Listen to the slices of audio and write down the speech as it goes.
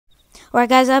Alright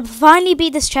guys, I finally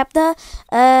beat this chapter.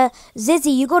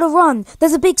 Zizzy, you gotta run.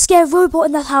 There's a big scary robot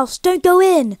in that house. Don't go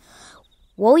in.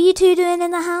 What were you two doing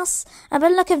in the house? I've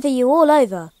been looking for you all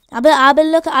over. I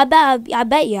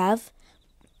bet you have.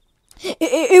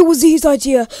 It was Z's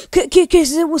idea.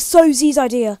 Cause it was so Z's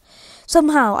idea.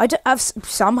 Somehow, I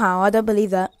don't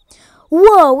believe that.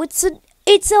 Whoa,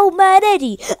 it's Old Man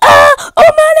Eddie. Ah,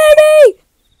 Old Man Eddie!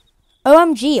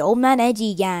 OMG, Old Man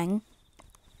Eddie, gang.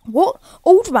 What?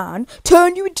 Old man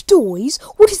turn you into toys?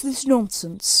 What is this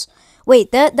nonsense?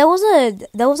 Wait, there was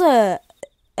a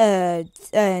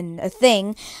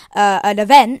thing, an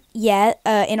event,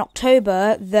 in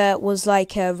October that was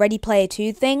like a Ready Player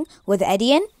 2 thing with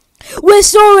Eddie in. We're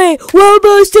sorry, we're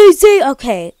almost easy.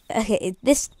 Okay,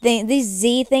 this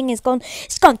Z thing it's gone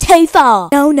too far.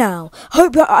 Now,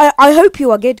 I hope you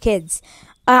are good kids.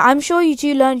 I'm sure you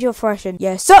two learned your freshen.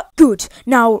 Yes, sir. Good.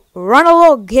 Now run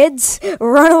along, kids.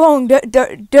 Run along.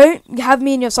 Don't have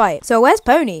me in your sight. So where's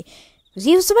Pony? Because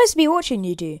he was supposed to be watching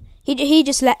you two. He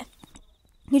just let.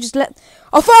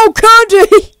 I found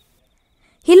candy.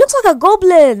 He looks like a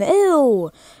goblin.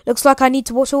 Ew. Looks like I need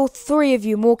to watch all three of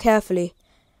you more carefully.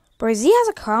 Bro, Z has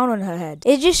a crown on her head.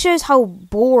 It just shows how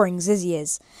boring Zizzy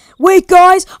is. Wait,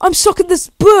 guys, I'm stuck in this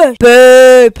bush.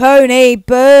 Boo, Pony,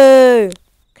 boo.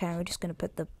 Okay, we're just gonna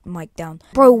put the mic down.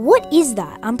 Bro, what is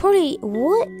that? I'm probably...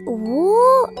 What?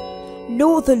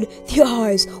 Northern, the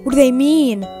eyes. What do they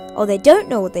mean? Oh, they don't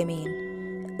know what they mean.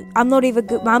 I'm not even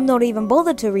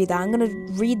bothered to read that. I'm gonna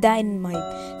read that in my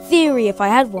theory if I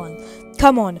had one.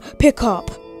 Come on, pick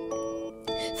up.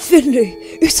 Finley,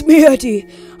 it's me, Eddie.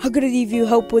 I'm gonna need you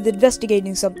help with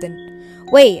investigating something.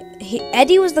 Wait,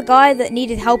 Eddie was the guy that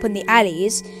needed help in the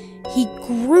alleys. He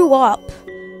grew up,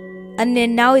 and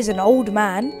then now he's an old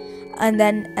man, and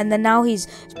then now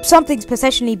something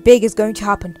potentially big is going to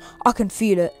happen. I can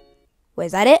feel it. Wait,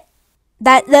 is that it?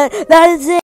 That is it.